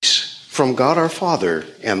from God our Father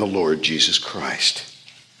and the Lord Jesus Christ.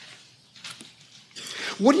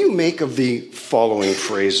 What do you make of the following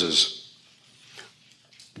phrases?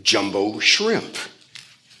 Jumbo shrimp,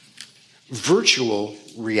 virtual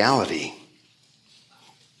reality,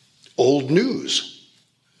 old news,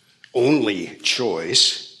 only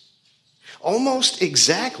choice, almost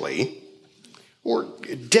exactly, or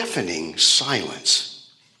deafening silence.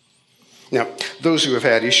 Now, those who have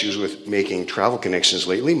had issues with making travel connections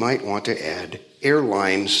lately might want to add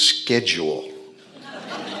airline schedule.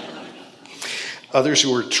 Others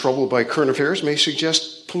who are troubled by current affairs may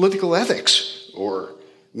suggest political ethics or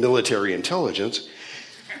military intelligence.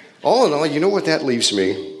 All in all, you know what that leaves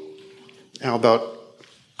me? How about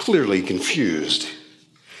clearly confused?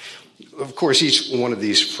 Of course, each one of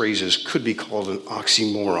these phrases could be called an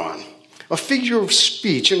oxymoron, a figure of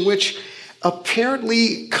speech in which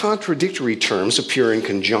apparently contradictory terms appear in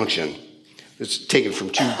conjunction. It's taken from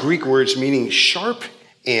two Greek words meaning sharp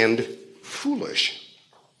and foolish.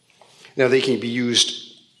 Now, they can be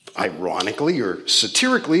used ironically or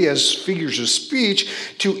satirically as figures of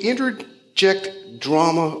speech to interject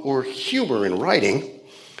drama or humor in writing,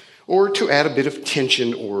 or to add a bit of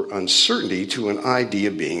tension or uncertainty to an idea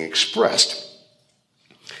being expressed.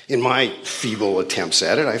 In my feeble attempts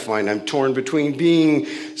at it, I find I'm torn between being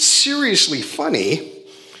seriously funny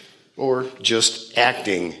or just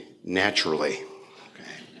acting naturally.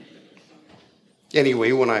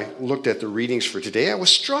 Anyway, when I looked at the readings for today, I was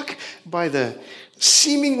struck by the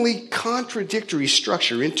seemingly contradictory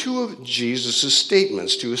structure in two of Jesus'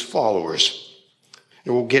 statements to his followers.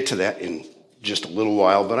 And we'll get to that in just a little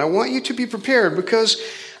while, but I want you to be prepared because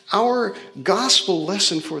our gospel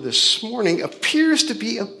lesson for this morning appears to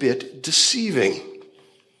be a bit deceiving.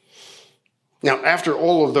 Now, after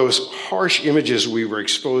all of those harsh images we were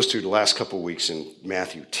exposed to the last couple of weeks in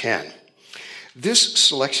Matthew 10, this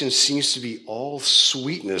selection seems to be all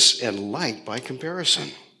sweetness and light by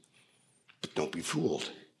comparison. But don't be fooled.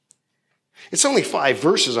 It's only 5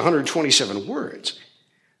 verses, 127 words.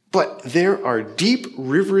 But there are deep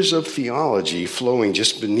rivers of theology flowing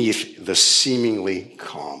just beneath the seemingly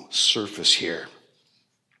calm surface here.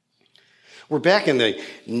 We're back in the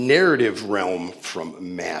narrative realm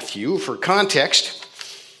from Matthew. For context,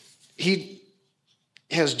 he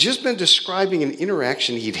has just been describing an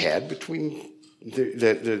interaction he'd had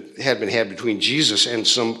that had been had between Jesus and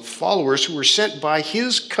some followers who were sent by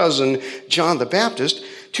his cousin John the Baptist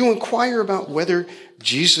to inquire about whether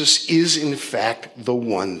Jesus is in fact the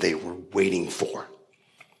one they were waiting for.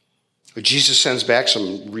 Jesus sends back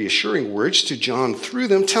some reassuring words to John through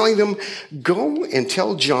them, telling them, "Go and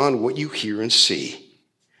tell John what you hear and see.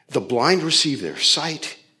 The blind receive their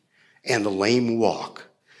sight, and the lame walk.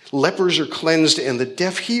 Lepers are cleansed, and the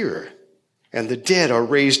deaf hear. And the dead are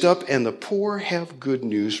raised up, and the poor have good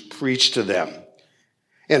news preached to them.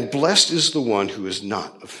 And blessed is the one who is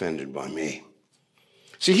not offended by me."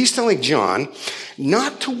 See, he's telling John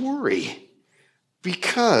not to worry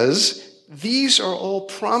because these are all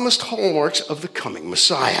promised hallmarks of the coming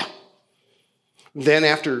Messiah. Then,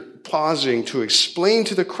 after pausing to explain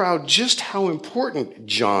to the crowd just how important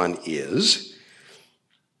John is,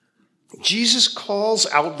 Jesus calls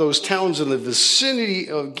out those towns in the vicinity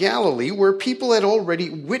of Galilee where people had already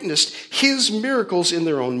witnessed his miracles in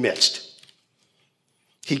their own midst.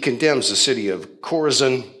 He condemns the city of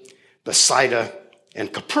Chorazin, Bethsaida,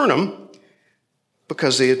 and Capernaum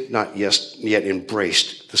because they had not yet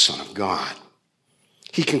embraced the Son of God.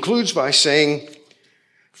 He concludes by saying,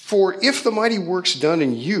 "For if the mighty works done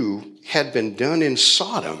in you had been done in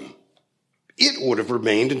Sodom, it would have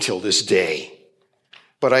remained until this day.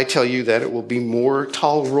 But I tell you that it will be more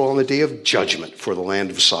tolerable on the day of judgment for the land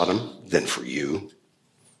of Sodom than for you."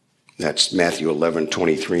 That's Matthew 11,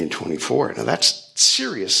 23 and 24. Now that's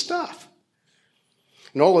serious stuff.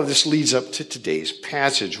 And all of this leads up to today's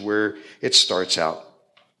passage where it starts out.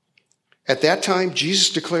 "At that time, Jesus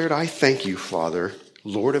declared, 'I thank you, Father,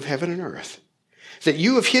 Lord of heaven and earth, that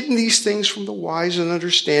you have hidden these things from the wise and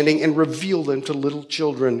understanding and revealed them to little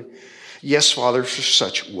children. Yes, Father, for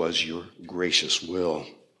such was your gracious will.'"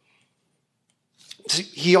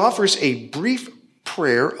 He offers a brief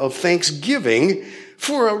prayer of thanksgiving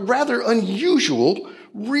for a rather unusual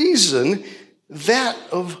reason, that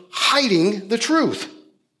of hiding the truth.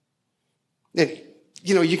 And,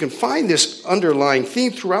 you can find this underlying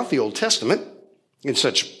theme throughout the Old Testament in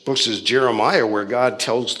such books as Jeremiah, where God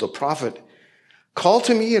tells the prophet, "Call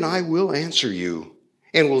to me and I will answer you,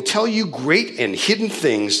 and will tell you great and hidden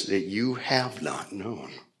things that you have not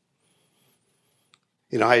known."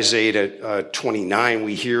 In Isaiah 29,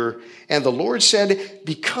 we hear, "And the Lord said,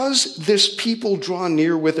 because this people draw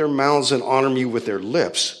near with their mouths and honor me with their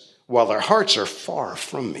lips, while their hearts are far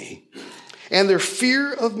from me. And their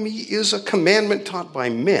fear of me is a commandment taught by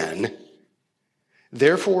men.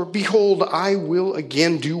 Therefore, behold, I will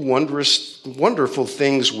again do wonderful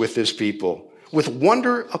things with this people, with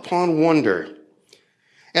wonder upon wonder.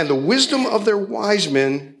 And the wisdom of their wise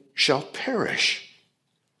men shall perish,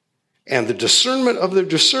 and the discernment of their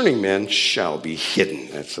discerning men shall be hidden.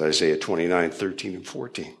 That's Isaiah 29, 13 and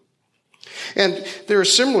 14. And there are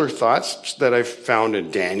similar thoughts that I've found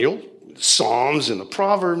in Daniel, Psalms, in the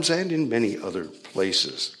Proverbs, and in many other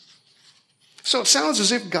places. So it sounds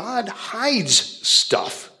as if God hides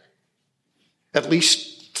stuff, at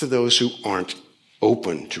least to those who aren't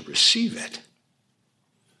open to receive it.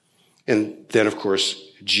 And then, of course,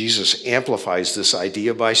 Jesus amplifies this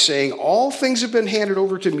idea by saying, all things have been handed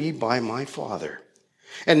over to me by my Father.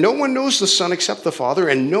 And no one knows the Son except the Father,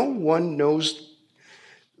 and no one knows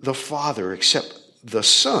the Father except the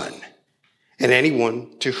Son, and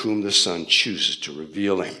anyone to whom the Son chooses to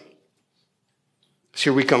reveal him. So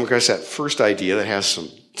here we come across that first idea that has some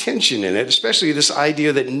tension in it, especially this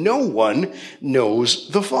idea that no one knows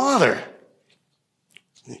the Father.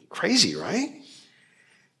 Crazy, right?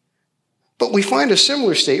 But we find a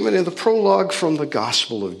similar statement in the prologue from the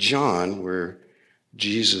Gospel of John, where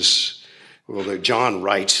John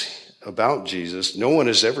writes about Jesus, no one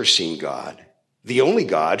has ever seen God. The only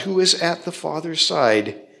God who is at the Father's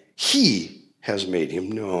side, he has made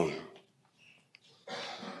him known.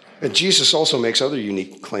 And Jesus also makes other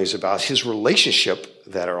unique claims about his relationship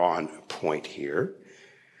that are on point here.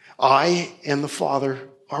 I and the Father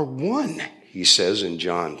are one, he says in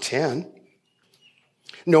John 10.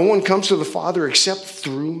 No one comes to the Father except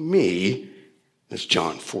through me. That's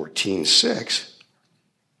John 14:6.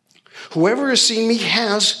 Whoever has seen me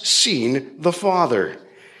has seen the Father.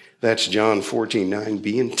 That's John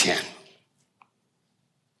 14:9b and 10.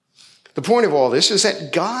 The point of all this is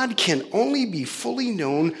that God can only be fully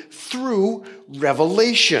known through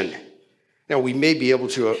revelation. Now, we may be able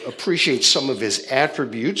to appreciate some of his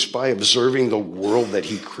attributes by observing the world that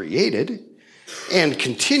he created and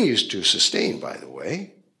continues to sustain, by the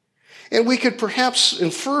way. And we could perhaps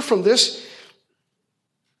infer from this,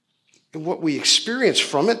 what we experience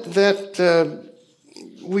from it, that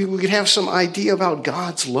we could have some idea about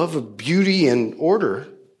God's love of beauty and order,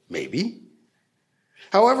 maybe.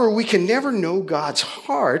 However, we can never know God's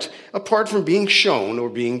heart apart from being shown or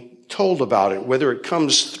being told about it, whether it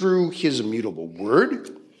comes through his immutable word,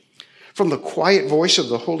 from the quiet voice of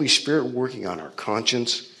the Holy Spirit working on our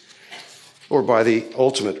conscience, or by the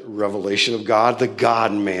ultimate revelation of God, the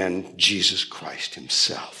God-man, Jesus Christ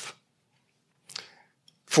himself.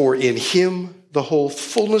 For in him the whole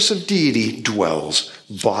fullness of deity dwells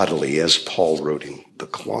bodily, as Paul wrote in the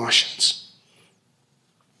Colossians.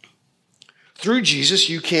 Through Jesus,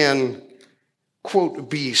 you can,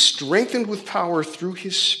 quote, be strengthened with power through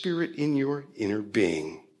his Spirit in your inner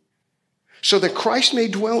being, so that Christ may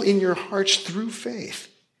dwell in your hearts through faith,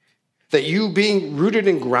 that you, being rooted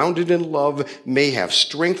and grounded in love, may have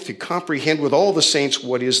strength to comprehend with all the saints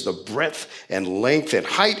what is the breadth and length and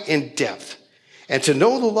height and depth, and to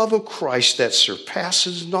know the love of Christ that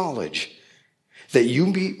surpasses knowledge, that you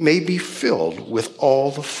may be filled with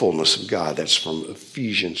all the fullness of God. That's from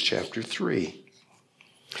Ephesians chapter 3.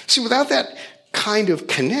 See, without that kind of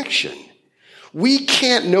connection, we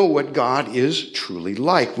can't know what God is truly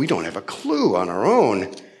like. We don't have a clue on our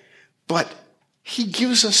own, but he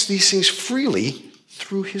gives us these things freely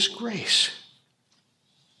through his grace.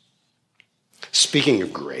 Speaking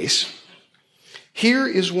of grace, here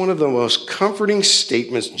is one of the most comforting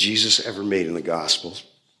statements Jesus ever made in the Gospels.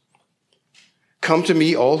 Come to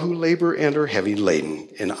me, all who labor and are heavy laden,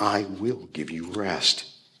 and I will give you rest.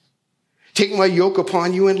 Take my yoke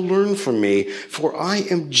upon you and learn from me, for I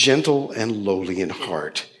am gentle and lowly in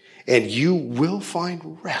heart, and you will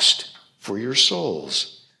find rest for your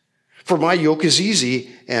souls. For my yoke is easy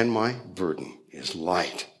and my burden is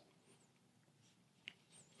light.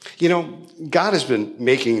 You know, God has been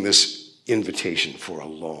making this invitation for a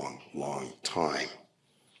long, long time.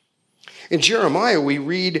 In Jeremiah, we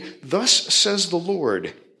read, thus says the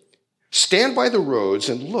Lord, stand by the roads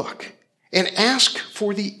and look, and ask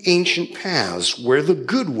for the ancient paths where the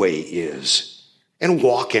good way is, and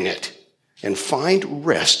walk in it, and find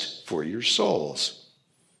rest for your souls.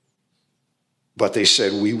 But they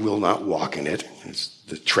said, we will not walk in it. It's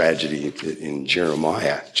the tragedy in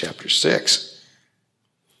Jeremiah chapter 6.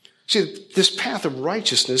 See, this path of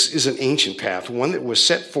righteousness is an ancient path, one that was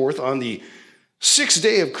set forth on the sixth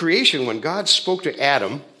day of creation when God spoke to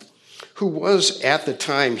Adam, who was at the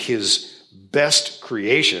time his best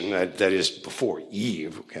creation, that is before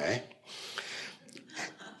Eve, okay?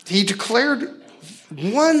 He declared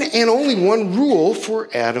one and only one rule for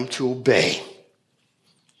Adam to obey.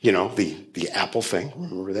 You know, the apple thing,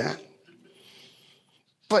 remember that?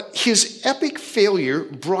 But his epic failure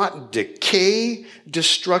brought decay,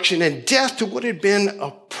 destruction, and death to what had been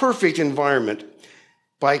a perfect environment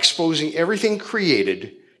by exposing everything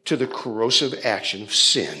created to the corrosive action of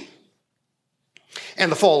sin.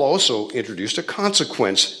 And the fall also introduced a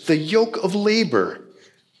consequence, the yoke of labor,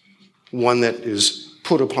 one that is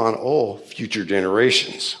put upon all future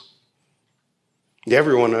generations.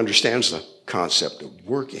 Everyone understands the concept of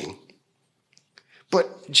working.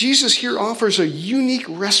 But Jesus here offers a unique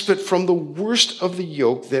respite from the worst of the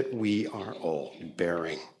yoke that we are all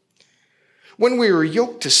bearing. When we are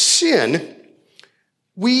yoked to sin,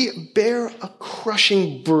 we bear a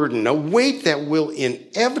crushing burden, a weight that will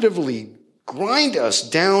inevitably grind us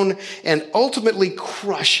down and ultimately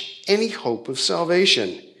crush any hope of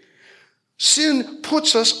salvation. Sin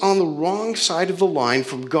puts us on the wrong side of the line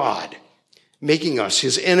from God, making us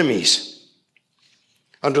his enemies.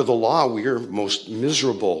 Under the law, we are most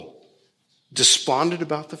miserable, despondent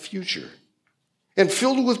about the future, and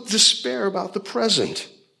filled with despair about the present.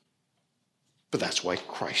 But that's why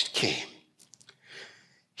Christ came.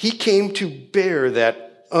 He came to bear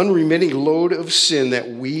that unremitting load of sin that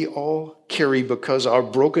we all carry because our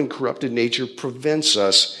broken, corrupted nature prevents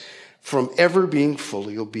us from ever being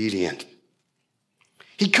fully obedient.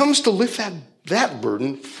 He comes to lift that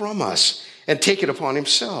burden from us and take it upon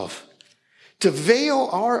himself, to veil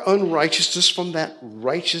our unrighteousness from that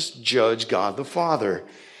righteous judge, God the Father,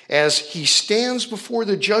 as he stands before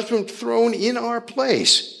the judgment throne in our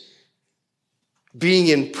place, being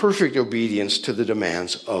in perfect obedience to the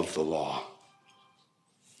demands of the law.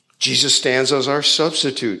 Jesus stands as our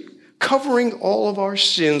substitute, covering all of our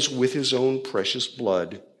sins with his own precious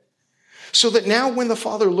blood, so that now when the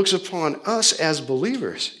Father looks upon us as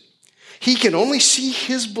believers, he can only see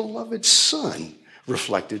his beloved Son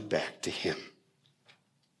reflected back to him.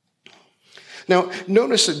 Now,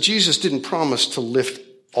 notice that Jesus didn't promise to lift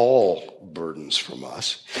all burdens from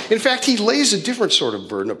us. In fact, he lays a different sort of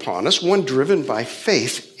burden upon us, one driven by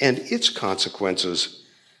faith and its consequences.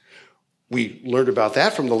 We learned about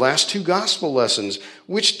that from the last two gospel lessons,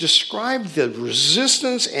 which describe the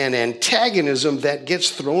resistance and antagonism that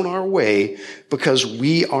gets thrown our way because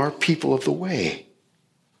we are people of the way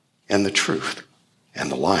and the truth and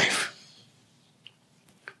the life.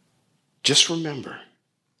 Just remember,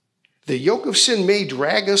 the yoke of sin may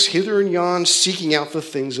drag us hither and yon, seeking out the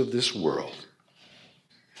things of this world.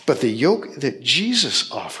 But the yoke that Jesus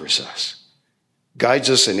offers us guides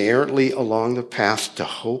us inerrantly along the path to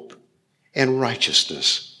hope and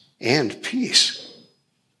righteousness and peace.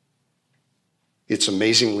 It's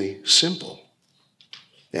amazingly simple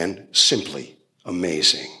and simply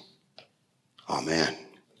amazing. Amen.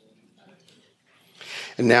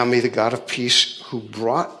 And now may the God of peace, who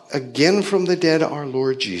brought again from the dead our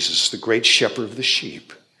Lord Jesus, the great shepherd of the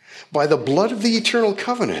sheep, by the blood of the eternal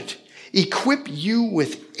covenant, equip you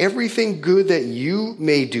with everything good that you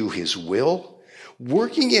may do his will,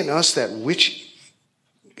 working in us that which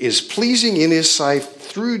is pleasing in his sight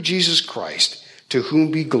through Jesus Christ, to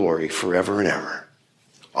whom be glory forever and ever.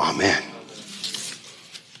 Amen.